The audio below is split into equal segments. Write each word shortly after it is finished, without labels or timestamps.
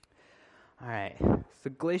All right. So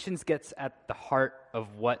Galatians gets at the heart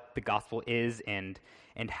of what the gospel is and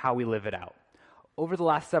how we live it out. Over the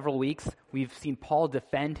last several weeks, we've seen Paul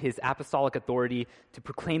defend his apostolic authority to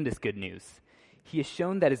proclaim this good news. He has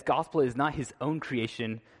shown that his gospel is not his own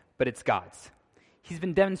creation, but it's God's. He's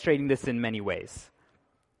been demonstrating this in many ways.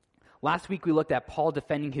 Last week, we looked at Paul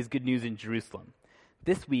defending his good news in Jerusalem.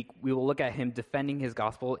 This week, we will look at him defending his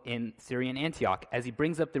gospel in Syrian Antioch as he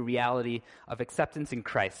brings up the reality of acceptance in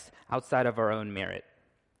Christ outside of our own merit.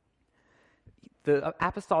 The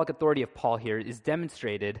apostolic authority of Paul here is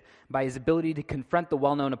demonstrated by his ability to confront the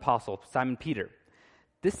well-known apostle, Simon Peter.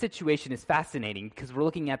 This situation is fascinating because we're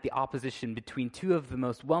looking at the opposition between two of the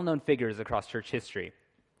most well-known figures across church history.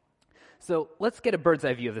 So let's get a bird's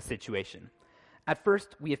eye view of the situation. At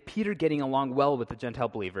first, we have Peter getting along well with the Gentile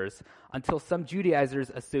believers until some Judaizers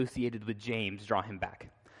associated with James draw him back.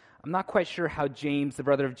 I'm not quite sure how James, the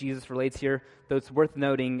brother of Jesus, relates here, though it's worth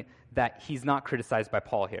noting that he's not criticized by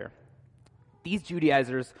Paul here. These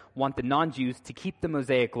Judaizers want the non-Jews to keep the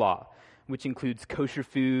Mosaic law, which includes kosher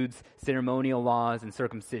foods, ceremonial laws, and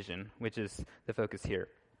circumcision, which is the focus here.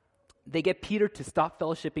 They get Peter to stop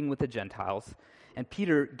fellowshipping with the Gentiles, and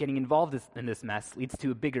Peter getting involved in this mess leads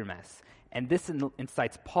to a bigger mess, and this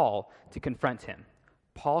incites Paul to confront him.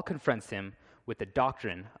 Paul confronts him with the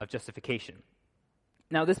doctrine of justification.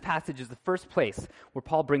 Now, this passage is the first place where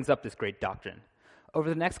Paul brings up this great doctrine. Over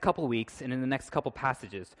the next couple weeks and in the next couple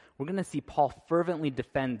passages, we're going to see Paul fervently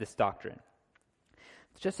defend this doctrine.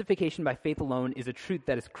 Justification by faith alone is a truth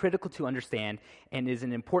that is critical to understand and is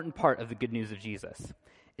an important part of the good news of Jesus.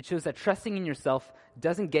 It shows that trusting in yourself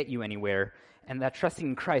doesn't get you anywhere, and that trusting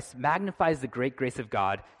in Christ magnifies the great grace of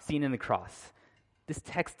God seen in the cross. This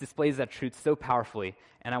text displays that truth so powerfully,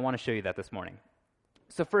 and I want to show you that this morning.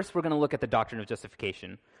 So first, we're going to look at the doctrine of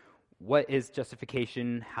justification. What is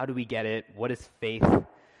justification? How do we get it? What is faith?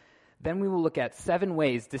 Then we will look at 7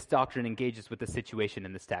 ways this doctrine engages with the situation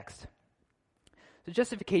in this text. So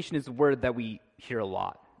justification is a word that we hear a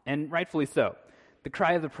lot, and rightfully so. The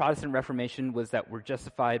cry of the Protestant Reformation was that we're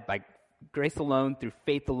justified by grace alone, through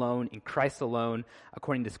faith alone, in Christ alone,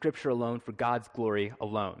 according to Scripture alone, for God's glory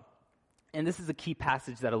alone. And this is a key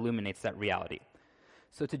passage that illuminates that reality.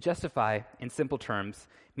 So to justify, in simple terms,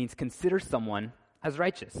 means consider someone as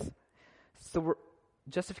righteous. So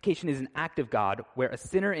justification is an act of God where a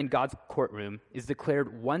sinner in God's courtroom is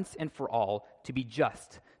declared once and for all to be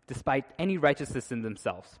just, despite any righteousness in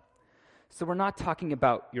themselves. So we're not talking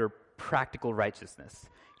about your practical righteousness.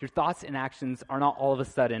 Your thoughts and actions are not all of a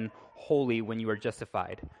sudden holy when you are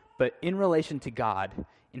justified. But in relation to God,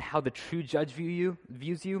 in how the true judge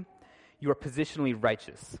views you, you are positionally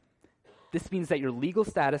righteous. This means that your legal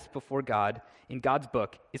status before God in God's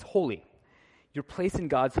book is holy. Your place in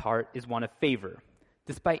God's heart is one of favor.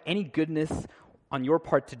 Despite any goodness on your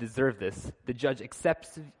part to deserve this, the judge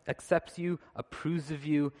accepts you, approves of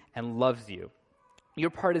you, and loves you. Your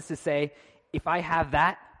part is to say, if I have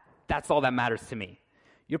that, that's all that matters to me.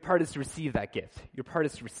 Your part is to receive that gift. Your part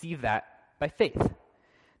is to receive that by faith.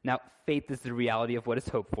 Now, faith is the reality of what is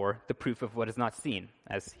hoped for, the proof of what is not seen,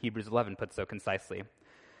 as Hebrews 11 puts so concisely.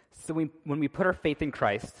 So when we put our faith in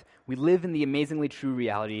Christ, we live in the amazingly true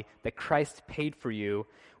reality that Christ paid for you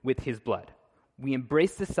with his blood. We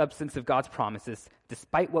embrace the substance of God's promises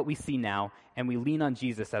despite what we see now, and we lean on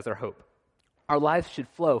Jesus as our hope. Our lives should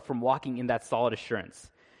flow from walking in that solid assurance.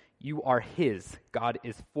 You are his. God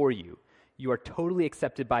is for you. You are totally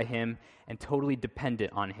accepted by him and totally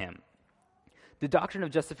dependent on him. The doctrine of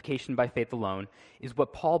justification by faith alone is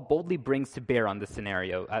what Paul boldly brings to bear on this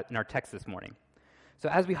scenario in our text this morning. So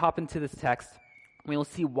as we hop into this text, we will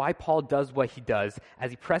see why Paul does what he does as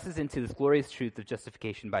he presses into this glorious truth of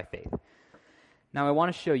justification by faith. Now I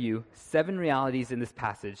want to show you 7 realities in this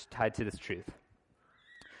passage tied to this truth.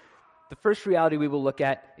 The first reality we will look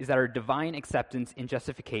at is that our divine acceptance in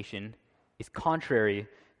justification is contrary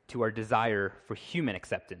to our desire for human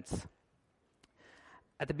acceptance.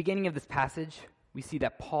 At the beginning of this passage, we see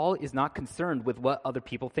that Paul is not concerned with what other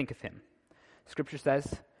people think of him. Scripture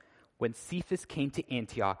says, "When Cephas came to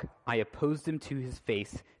Antioch, I opposed him to his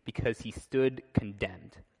face because he stood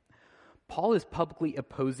condemned." Paul is publicly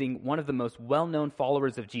opposing one of the most well-known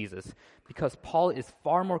followers of Jesus because Paul is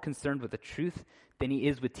far more concerned with the truth than he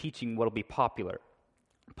is with teaching what will be popular.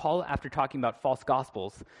 Paul, after talking about false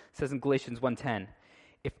gospels, says in Galatians 1:10,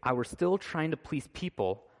 "If I were still trying to please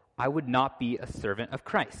people, I would not be a servant of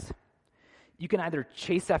Christ." You can either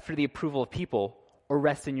chase after the approval of people or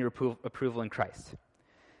rest in your approval in Christ.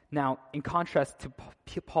 Now, in contrast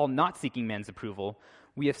to Paul not seeking man's approval,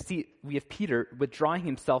 we have Peter withdrawing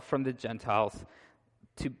himself from the Gentiles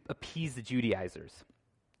to appease the Judaizers.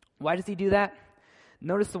 Why does he do that?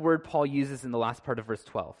 Notice the word Paul uses in the last part of verse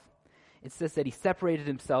 12. It says that he separated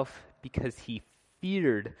himself because he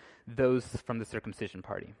feared those from the circumcision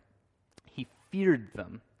party. He feared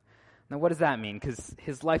them. Now, what does that mean? Because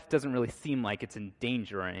his life doesn't really seem like it's in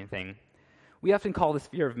danger or anything. We often call this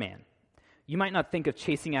fear of man. You might not think of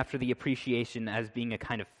chasing after the appreciation as being a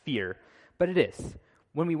kind of fear, but it is.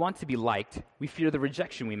 When we want to be liked, we fear the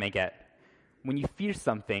rejection we may get. When you fear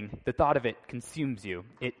something, the thought of it consumes you.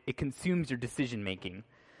 It consumes your decision-making.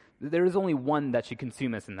 There is only one that should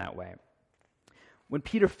consume us in that way. When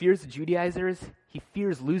Peter fears the Judaizers, he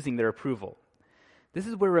fears losing their approval. This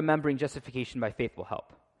is where remembering justification by faith will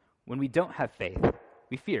help. When we don't have faith,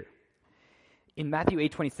 we fear. In Matthew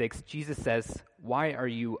 8:26, Jesus says, "Why are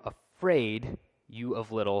you afraid, you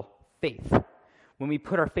of little faith?" When we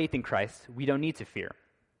put our faith in Christ, we don't need to fear.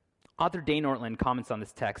 Author Dane Ortland comments on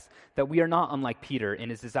this text that we are not unlike Peter in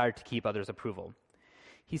his desire to keep others' approval.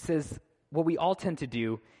 He says, what we all tend to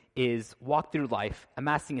do is walk through life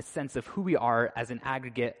amassing a sense of who we are as an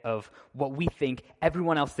aggregate of what we think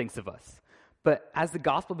everyone else thinks of us. But as the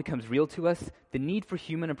gospel becomes real to us, the need for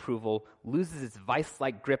human approval loses its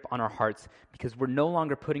vice-like grip on our hearts because we're no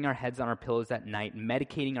longer putting our heads on our pillows at night and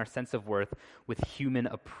medicating our sense of worth with human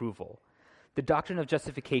approval. The doctrine of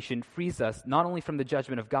justification frees us not only from the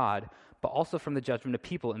judgment of God, but also from the judgment of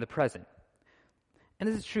people in the present. And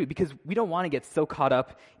this is true because we don't want to get so caught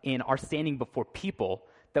up in our standing before people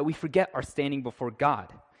that we forget our standing before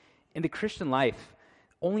God. In the Christian life,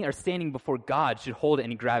 only our standing before God should hold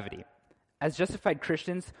any gravity. As justified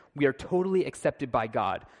Christians, we are totally accepted by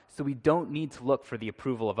God, so we don't need to look for the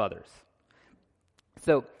approval of others.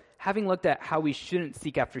 So, having looked at how we shouldn't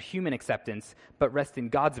seek after human acceptance, but rest in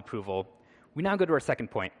God's approval, we now go to our second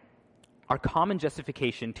point. Our common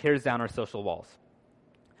justification tears down our social walls.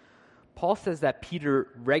 Paul says that Peter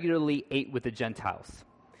regularly ate with the Gentiles.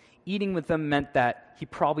 Eating with them meant that he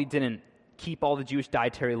probably didn't keep all the Jewish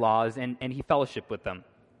dietary laws, and he fellowshiped with them.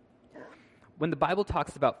 When the Bible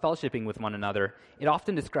talks about fellowshipping with one another, it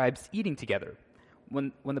often describes eating together.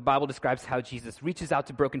 When the Bible describes how Jesus reaches out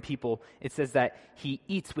to broken people, it says that he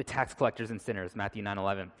eats with tax collectors and sinners, Matthew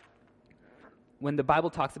 9:11. When the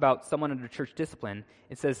Bible talks about someone under church discipline,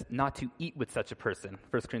 it says not to eat with such a person,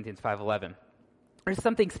 1 Corinthians 5:11. There's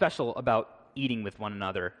something special about eating with one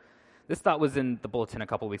another. This thought was in the bulletin a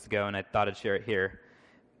couple weeks ago, and I thought I'd share it here.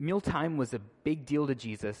 Mealtime was a big deal to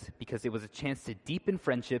Jesus because it was a chance to deepen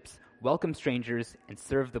friendships, welcome strangers, and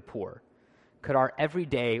serve the poor. Could our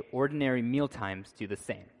everyday, ordinary mealtimes do the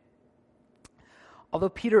same? Although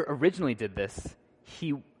Peter originally did this,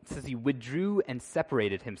 he says he withdrew and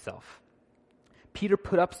separated himself. Peter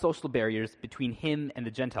put up social barriers between him and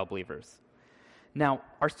the Gentile believers. Now,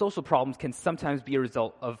 our social problems can sometimes be a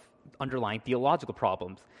result of underlying theological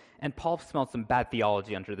problems, and Paul smelled some bad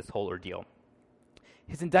theology under this whole ordeal.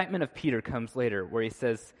 His indictment of Peter comes later, where he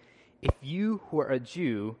says, "If you who are a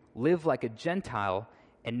Jew live like a Gentile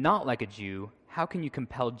and not like a Jew, how can you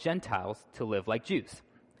compel Gentiles to live like Jews?"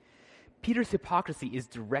 Peter's hypocrisy is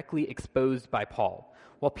directly exposed by Paul.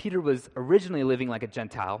 While Peter was originally living like a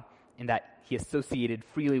Gentile, in that he associated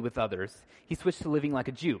freely with others, he switched to living like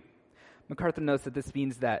a Jew. MacArthur notes that this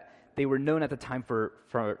means that they were known at the time for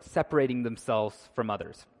separating themselves from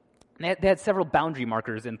others. They had several boundary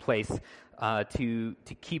markers in place to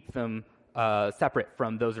keep them separate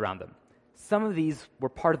from those around them. Some of these were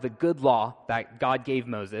part of the good law that God gave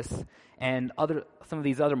Moses, and some of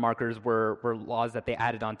these other markers were laws that they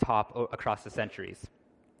added on top across the centuries.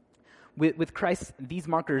 With Christ, these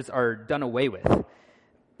markers are done away with.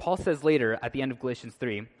 Paul says later at the end of Galatians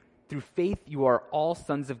 3, "Through faith you are all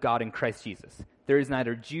sons of God in Christ Jesus. There is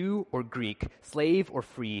neither Jew or Greek, slave or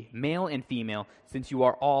free, male and female, since you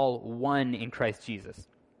are all one in Christ Jesus."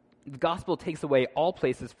 The gospel takes away all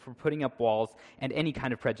places for putting up walls and any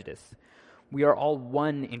kind of prejudice. We are all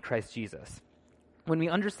one in Christ Jesus. When we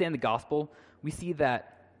understand the gospel, we see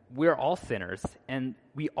that we're all sinners, and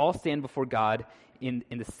we all stand before God in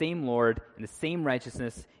the same Lord, in the same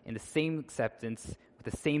righteousness, in the same acceptance, with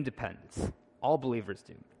the same dependence. All believers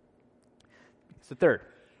do. So third,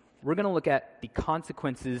 we're going to look at the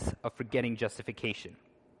consequences of forgetting justification.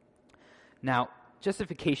 Now,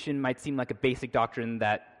 justification might seem like a basic doctrine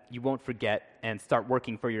that you won't forget and start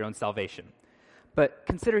working for your own salvation. But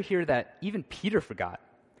consider here that even Peter forgot.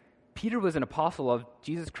 Peter was an apostle of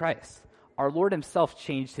Jesus Christ. Our Lord himself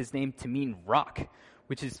changed his name to mean rock,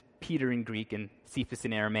 which is Peter in Greek and Cephas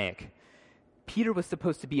in Aramaic. Peter was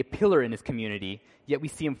supposed to be a pillar in his community, yet we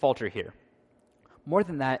see him falter here. More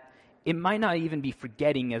than that, it might not even be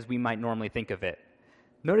forgetting as we might normally think of it.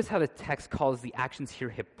 Notice how the text calls the actions here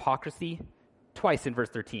hypocrisy twice in verse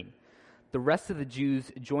 13. the rest of the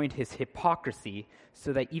Jews joined his hypocrisy,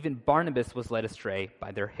 so that even Barnabas was led astray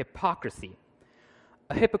by their hypocrisy.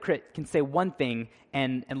 A hypocrite can say one thing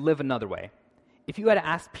and live another way. If you had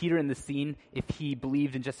asked Peter in the scene if he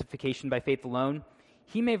believed in justification by faith alone,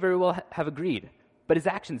 he may very well have agreed, but his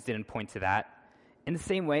actions didn't point to that. In the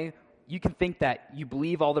same way, you can think that you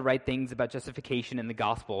believe all the right things about justification in the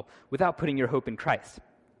gospel without putting your hope in Christ.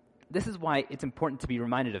 This is why it's important to be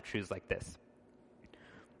reminded of truths like this.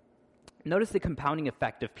 Notice the compounding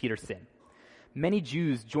effect of Peter's sin. Many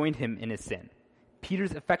Jews joined him in his sin.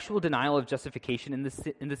 Peter's effectual denial of justification in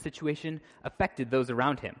this situation affected those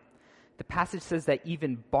around him. The passage says that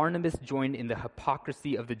even Barnabas joined in the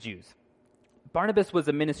hypocrisy of the Jews. Barnabas was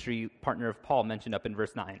a ministry partner of Paul mentioned up in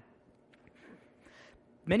verse 9.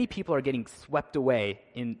 Many people are getting swept away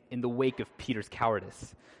in the wake of Peter's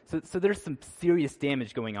cowardice. So there's some serious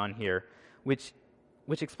damage going on here, which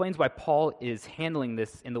explains why Paul is handling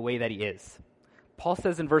this in the way that he is. Paul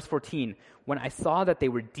says in verse 14, "When I saw that they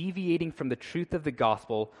were deviating from the truth of the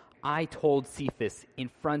gospel, I told Cephas in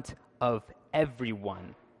front of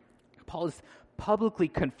everyone." Paul is publicly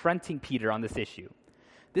confronting Peter on this issue.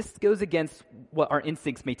 This goes against what our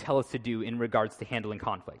instincts may tell us to do in regards to handling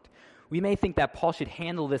conflict. We may think that Paul should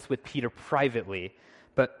handle this with Peter privately,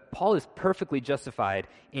 but Paul is perfectly justified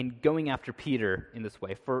in going after Peter in this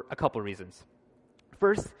way for a couple reasons.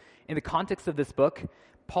 First, in the context of this book,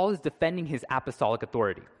 Paul is defending his apostolic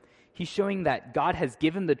authority. He's showing that God has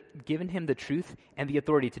given him the truth and the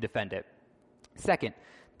authority to defend it. Second,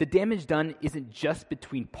 the damage done isn't just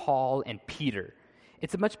between Paul and Peter.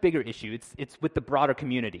 It's a much bigger issue. It's with the broader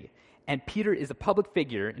community. And Peter is a public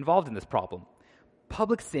figure involved in this problem.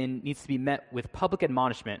 Public sin needs to be met with public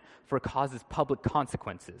admonishment, for it causes public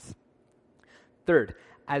consequences. Third,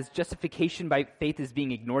 as justification by faith is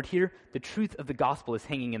being ignored here, the truth of the gospel is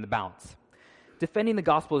hanging in the balance. Defending the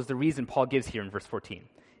gospel is the reason Paul gives here in verse 14.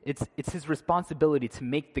 It's his responsibility to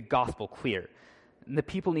make the gospel clear. And the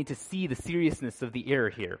people need to see the seriousness of the error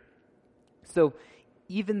here. So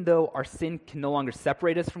even though our sin can no longer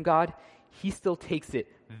separate us from God, he still takes it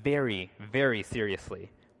very, very seriously.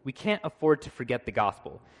 We can't afford to forget the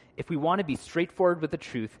gospel. If we want to be straightforward with the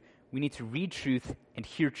truth, we need to read truth and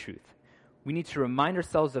hear truth. We need to remind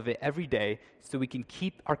ourselves of it every day so we can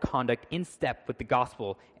keep our conduct in step with the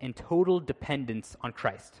gospel and total dependence on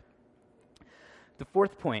Christ. The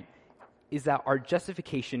fourth point is that our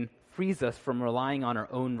justification frees us from relying on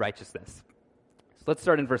our own righteousness. So let's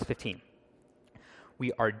start in verse 15.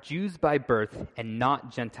 We are Jews by birth and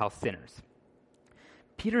not Gentile sinners.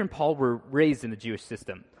 Peter and Paul were raised in the Jewish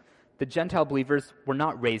system. The Gentile believers were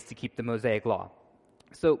not raised to keep the Mosaic law.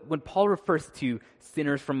 So when Paul refers to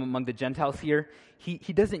sinners from among the Gentiles here, he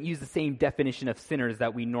doesn't use the same definition of sinners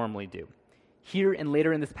that we normally do. Here and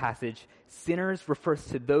later in this passage, sinners refers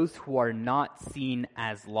to those who are not seen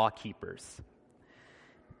as law keepers.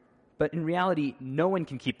 But in reality, no one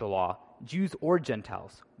can keep the law, Jews or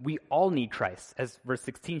Gentiles. We all need Christ, as verse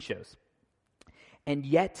 16 shows. And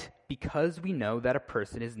yet, because we know that a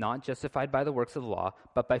person is not justified by the works of the law,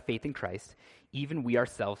 but by faith in Christ, even we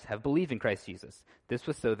ourselves have believed in Christ Jesus. This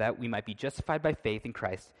was so that we might be justified by faith in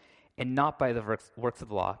Christ, and not by the works of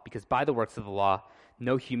the law, because by the works of the law,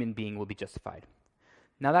 no human being will be justified.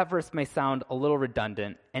 Now that verse may sound a little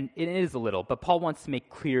redundant, and it is a little, but Paul wants to make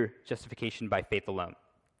clear justification by faith alone.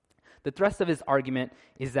 The thrust of his argument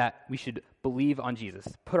is that we should believe on Jesus,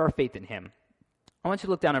 put our faith in him. I want you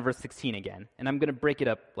to look down at verse 16 again, and I'm going to break it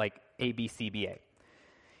up like A, B, C, B, A.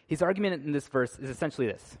 His argument in this verse is essentially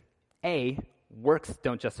this. A, works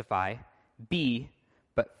don't justify. B,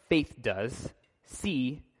 but faith does.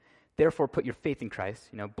 C, therefore put your faith in Christ.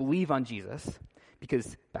 Believe on Jesus.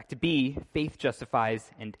 Because back to B, faith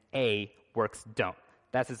justifies, and A, works don't.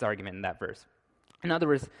 That's his argument in that verse. In other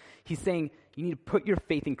words, he's saying you need to put your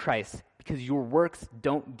faith in Christ because your works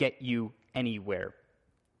don't get you anywhere.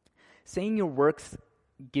 Saying your works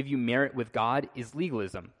give you merit with God is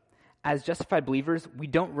legalism. As justified believers, we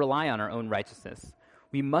don't rely on our own righteousness.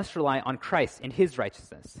 We must rely on Christ and his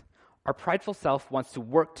righteousness. Our prideful self wants to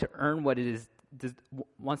work to earn what it is,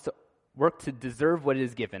 wants to work to deserve what it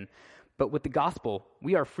is given. But with the gospel,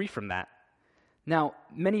 we are free from that. Now,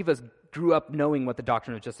 many of us grew up knowing what the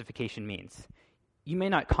doctrine of justification means. You may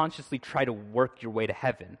not consciously try to work your way to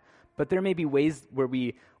heaven, but there may be ways where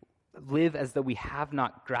we live as though we have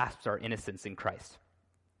not grasped our innocence in Christ.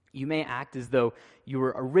 You may act as though you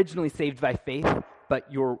were originally saved by faith,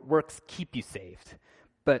 but your works keep you saved.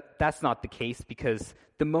 But that's not the case, because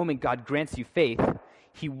the moment God grants you faith,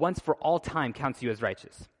 he once for all time counts you as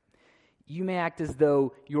righteous. You may act as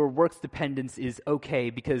though your works dependence is okay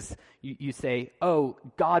because you say, oh,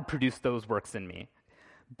 God produced those works in me.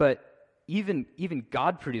 But even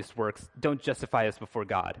God-produced works don't justify us before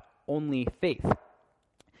God, only faith.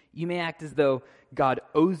 You may act as though God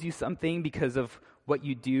owes you something because of what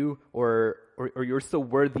you do, or you're so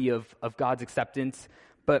worthy of God's acceptance,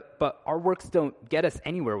 but our works don't get us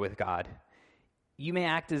anywhere with God. You may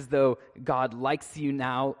act as though God likes you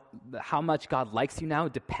now. How much God likes you now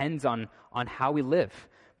depends on how we live.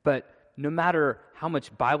 But no matter how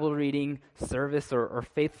much Bible reading, service, or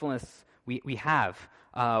faithfulness we have,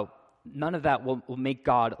 none of that will make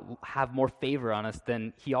God have more favor on us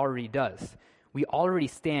than he already does. We already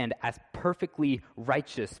stand as perfectly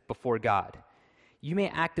righteous before God. You may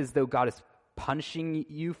act as though God is punishing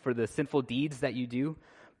you for the sinful deeds that you do,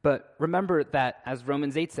 but remember that, as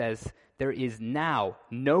Romans 8 says, there is now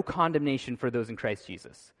no condemnation for those in Christ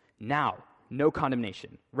Jesus. Now, no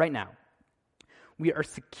condemnation, right now. We are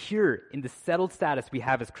secure in the settled status we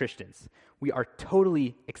have as Christians. We are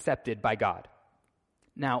totally accepted by God.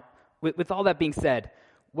 Now, with all that being said,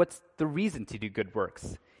 what's the reason to do good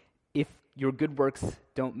works? If your good works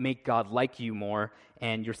don't make God like you more,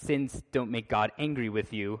 and your sins don't make God angry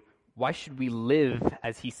with you, why should we live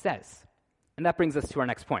as he says? And that brings us to our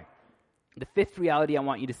next point. The fifth reality I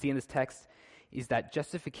want you to see in this text is that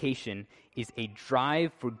justification is a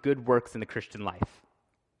drive for good works in the Christian life.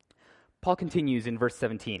 Paul continues in verse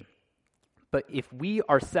 17. But if we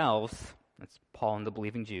ourselves, that's Paul and the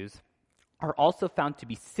believing Jews, are also found to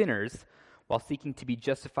be sinners while seeking to be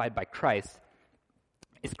justified by Christ,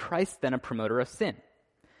 is Christ then a promoter of sin?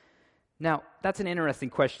 Now, that's an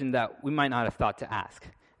interesting question that we might not have thought to ask.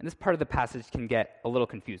 And this part of the passage can get a little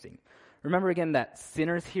confusing. Remember again that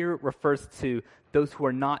sinners here refers to those who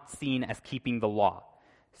are not seen as keeping the law.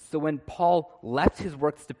 So when Paul left his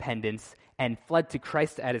works dependence and fled to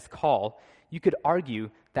Christ at his call, you could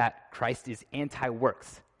argue that Christ is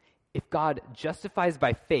anti-works. If God justifies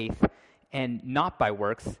by faith and not by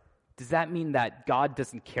works, does that mean that God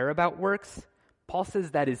doesn't care about works? Paul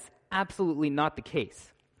says that is absolutely not the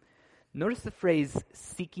case. Notice the phrase,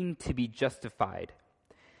 seeking to be justified.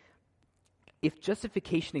 If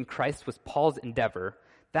justification in Christ was Paul's endeavor,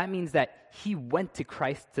 that means that he went to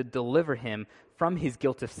Christ to deliver him from his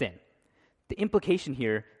guilt of sin. The implication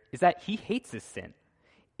here is that he hates his sin.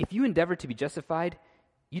 If you endeavor to be justified,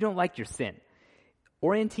 you don't like your sin.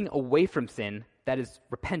 Orienting away from sin, that is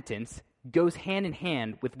repentance, goes hand in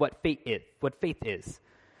hand with what faith is.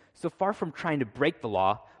 So far from trying to break the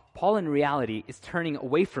law, Paul in reality is turning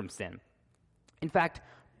away from sin. In fact,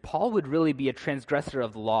 Paul would really be a transgressor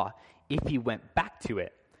of the law if he went back to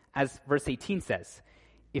it. As verse 18 says,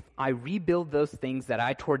 if I rebuild those things that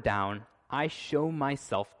I tore down, I show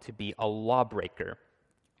myself to be a lawbreaker.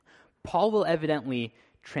 Paul will evidently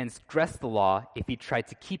transgress the law if he tried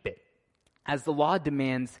to keep it, as the law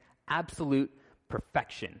demands absolute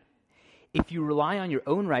perfection. If you rely on your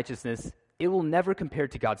own righteousness, it will never compare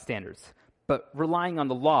to God's standards. But relying on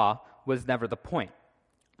the law was never the point.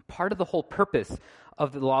 Part of the whole purpose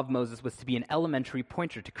of the law of Moses was to be an elementary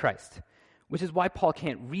pointer to Christ, which is why Paul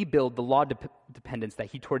can't rebuild the law dependence that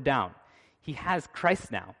he tore down. He has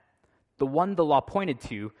Christ now. The one the law pointed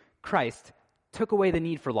to, Christ, took away the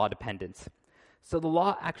need for law dependence. So the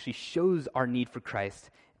law actually shows our need for Christ,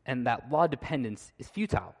 and that law dependence is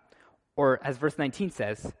futile. Or as verse 19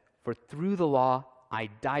 says, for through the law I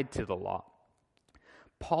died to the law.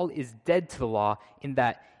 Paul is dead to the law in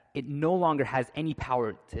that it no longer has any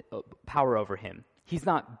power over him. He's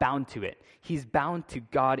not bound to it. He's bound to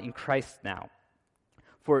God in Christ now.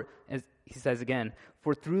 For, as he says again,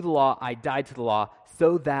 for through the law I died to the law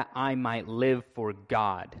so that I might live for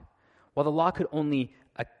God. While the law could only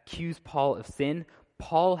accuse Paul of sin,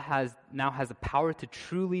 Paul now has the power to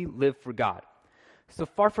truly live for God. So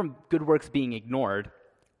far from good works being ignored,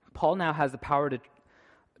 Paul now has the power to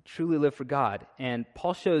truly live for God. And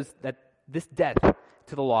Paul shows that this death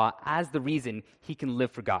to the law as the reason he can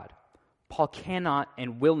live for God. Paul cannot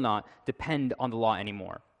and will not depend on the law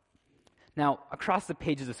anymore. Now, across the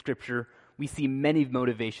pages of Scripture, we see many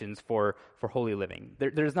motivations for holy living.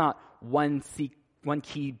 There's not one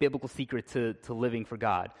key biblical secret to living for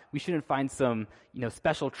God. We shouldn't find some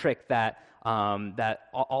special trick that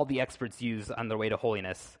all the experts use on their way to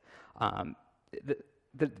holiness.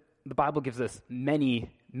 The Bible gives us many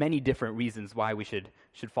different reasons why we should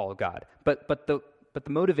follow God. But the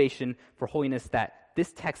motivation for holiness that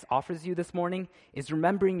this text offers you this morning is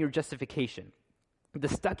remembering your justification. The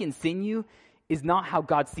stuck in sin you is not how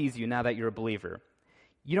God sees you now that you're a believer.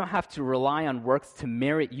 You don't have to rely on works to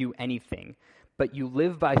merit you anything, but you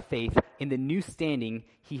live by faith in the new standing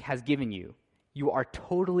he has given you. You are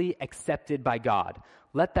totally accepted by God.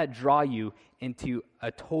 Let that draw you into a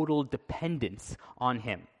total dependence on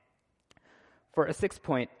him. For a sixth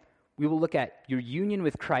point, we will look at your union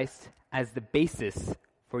with Christ as the basis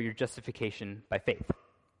for your justification by faith.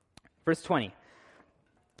 Verse 20,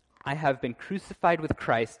 I have been crucified with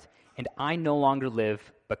Christ, and I no longer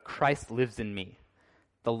live, but Christ lives in me.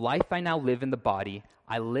 The life I now live in the body,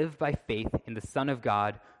 I live by faith in the Son of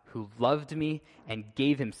God, who loved me and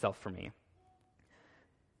gave himself for me.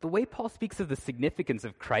 The way Paul speaks of the significance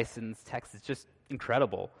of Christ in this text is just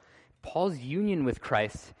incredible. Paul's union with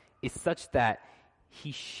Christ is such that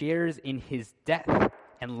he shares in his death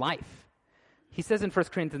and life. He says in 1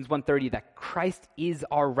 Corinthians 1:30 that Christ is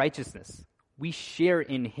our righteousness. We share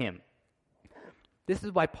in him. This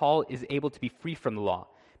is why Paul is able to be free from the law,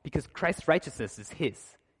 because Christ's righteousness is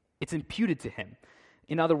his. It's imputed to him.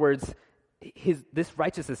 In other words, this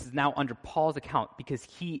righteousness is now under Paul's account because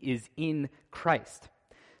he is in Christ.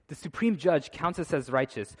 The supreme judge counts us as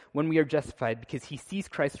righteous when we are justified because he sees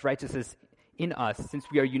Christ's righteousness in us since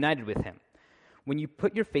we are united with him. When you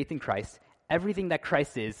put your faith in Christ, everything that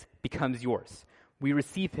Christ is becomes yours. We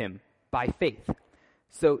receive him by faith.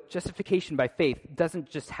 So justification by faith doesn't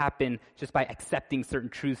just happen just by accepting certain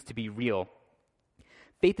truths to be real.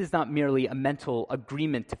 Faith is not merely a mental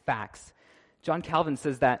agreement to facts. John Calvin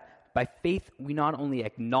says that by faith we not only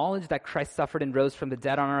acknowledge that Christ suffered and rose from the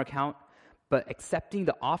dead on our account, but accepting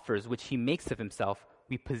the offers which he makes of himself,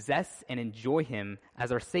 we possess and enjoy him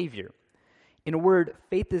as our Savior. In a word,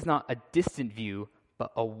 faith is not a distant view,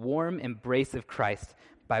 but a warm embrace of Christ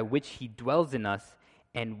by which he dwells in us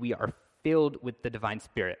and we are filled with the divine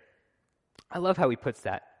Spirit. I love how he puts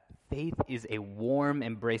that. Faith is a warm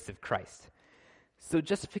embrace of Christ. So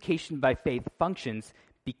justification by faith functions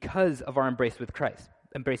because of our embrace of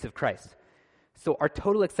Christ. So our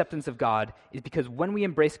total acceptance of God is because when we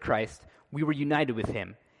embrace Christ, we were united with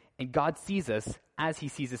him, and God sees us as he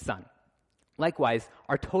sees his Son. Likewise,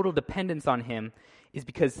 our total dependence on him is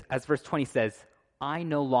because, as verse 20 says, I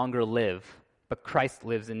no longer live, but Christ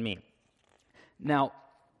lives in me. Now,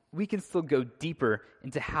 we can still go deeper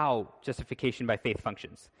into how justification by faith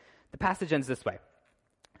functions. The passage ends this way.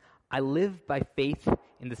 I live by faith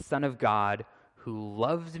in the Son of God who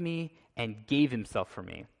loved me and gave himself for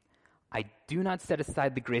me. I do not set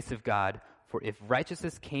aside the grace of God, for if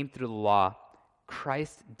righteousness came through the law,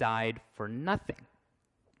 Christ died for nothing.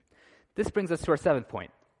 This brings us to our seventh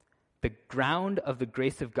point. The ground of the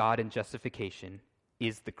grace of God in justification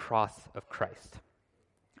is the cross of Christ.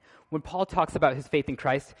 When Paul talks about his faith in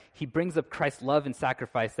Christ, he brings up Christ's love and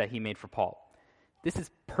sacrifice that he made for Paul. This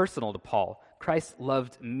is personal to Paul. Christ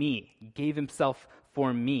loved me, gave himself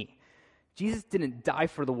for me. Jesus didn't die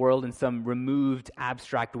for the world in some removed,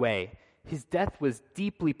 abstract way. His death was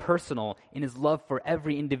deeply personal in his love for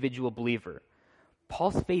every individual believer.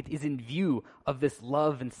 Paul's faith is in view of this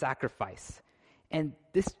love and sacrifice. And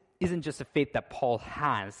this isn't just a faith that Paul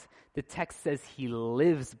has. The text says he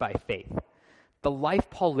lives by faith. The life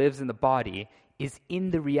Paul lives in the body is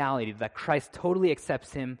in the reality that Christ totally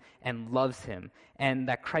accepts him and loves him, and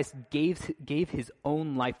that Christ gave his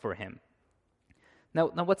own life for him. Now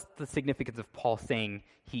what's the significance of Paul saying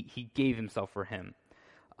he gave himself for him?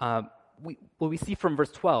 We see from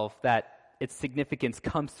verse 12 that its significance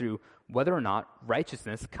comes through whether or not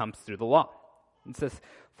righteousness comes through the law. It says,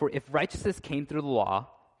 for if righteousness came through the law,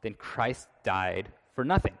 then Christ died for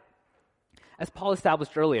nothing. As Paul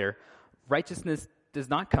established earlier, righteousness does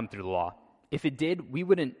not come through the law. If it did, we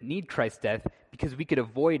wouldn't need Christ's death because we could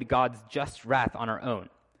avoid God's just wrath on our own.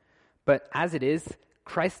 But as it is,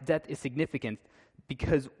 Christ's death is significant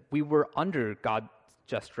because we were under God's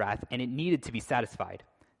just wrath and it needed to be satisfied.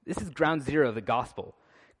 This is ground zero of the gospel.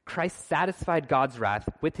 Christ satisfied God's wrath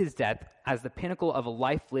with his death as the pinnacle of a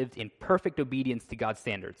life lived in perfect obedience to God's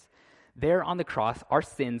standards. There on the cross, our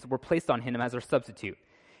sins were placed on him as our substitute.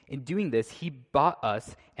 In doing this, he bought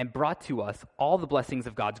us and brought to us all the blessings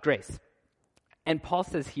of God's grace. And Paul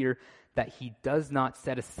says here that he does not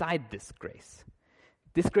set aside this grace.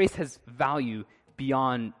 This grace has value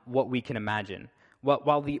beyond what we can imagine.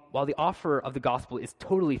 While the offer of the gospel is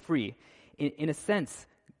totally free, in a sense,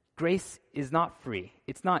 grace is not free.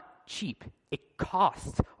 It's not cheap. It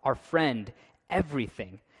costs our friend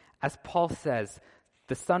everything. As Paul says,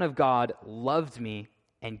 the Son of God loved me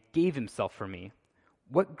and gave himself for me.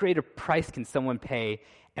 What greater price can someone pay,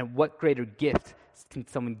 and what greater gift can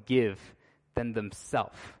someone give than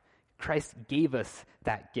themselves? Christ gave us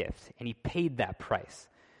that gift, and he paid that price.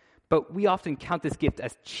 But we often count this gift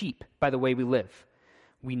as cheap by the way we live.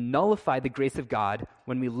 We nullify the grace of God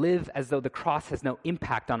when we live as though the cross has no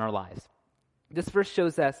impact on our lives. This verse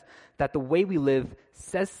shows us that the way we live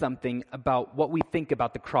says something about what we think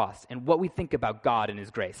about the cross and what we think about God and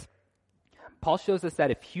his grace. Paul shows us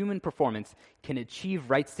that if human performance can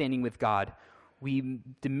achieve right standing with God, we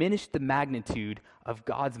diminish the magnitude of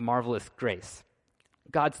God's marvelous grace.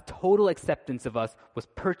 God's total acceptance of us was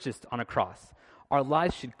purchased on a cross. Our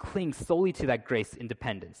lives should cling solely to that grace and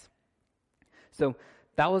dependence. So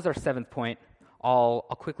that was our 7th point. I'll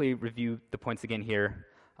quickly review the points again here.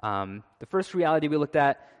 The first reality we looked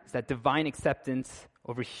at is that divine acceptance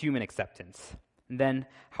over human acceptance. And then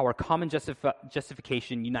how our common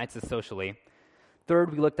justification unites us socially.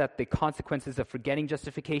 Third, we looked at the consequences of forgetting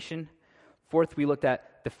justification. Fourth, we looked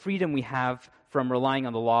at the freedom we have from relying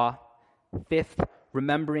on the law. Fifth,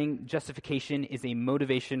 remembering justification is a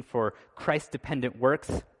motivation for Christ-dependent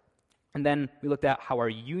works. And then we looked at how our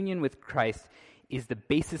union with Christ is the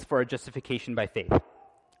basis for our justification by faith.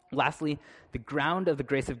 Lastly, the ground of the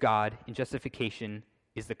grace of God in justification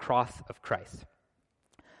is the cross of Christ.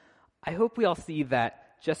 I hope we all see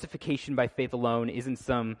that justification by faith alone isn't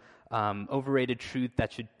some overrated truth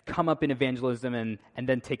that should come up in evangelism and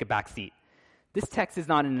then take a back seat. This text is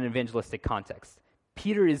not in an evangelistic context.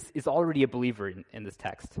 Peter is already a believer in this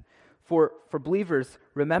text. For believers,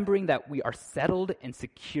 remembering that we are settled and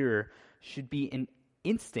secure should be an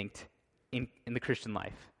instinct in the Christian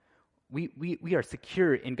life. We are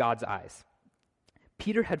secure in God's eyes.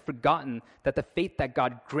 Peter had forgotten that the faith that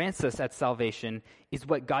God grants us at salvation is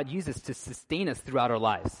what God uses to sustain us throughout our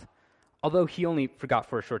lives. Although he only forgot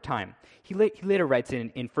for a short time. He later writes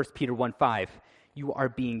in 1 Peter 1:5, "You are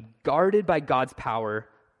being guarded by God's power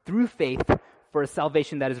through faith for a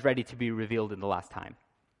salvation that is ready to be revealed in the last time."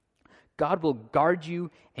 God will guard you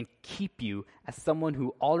and keep you as someone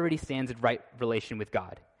who already stands in right relation with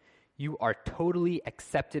God. You are totally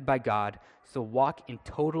accepted by God, so walk in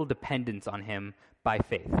total dependence on him by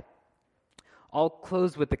faith. I'll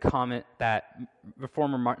close with the comment that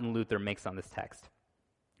Reformer Martin Luther makes on this text.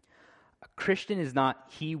 A Christian is not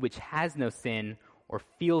he which has no sin or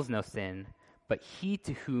feels no sin, but he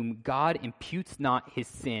to whom God imputes not his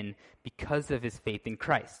sin because of his faith in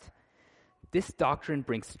Christ. This doctrine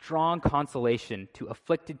brings strong consolation to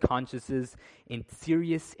afflicted consciences in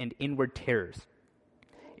serious and inward terrors.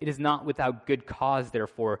 It is not without good cause,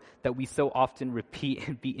 therefore, that we so often repeat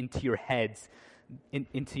and beat into your heads,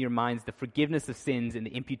 into your minds, the forgiveness of sins and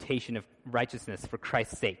the imputation of righteousness for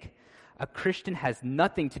Christ's sake. A Christian has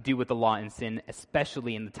nothing to do with the law and sin,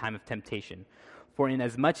 especially in the time of temptation. For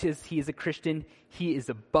inasmuch as he is a Christian, he is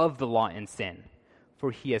above the law and sin.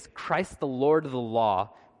 For he has Christ the Lord of the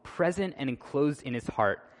law present and enclosed in his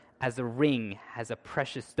heart, as a ring has a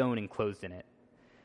precious stone enclosed in it.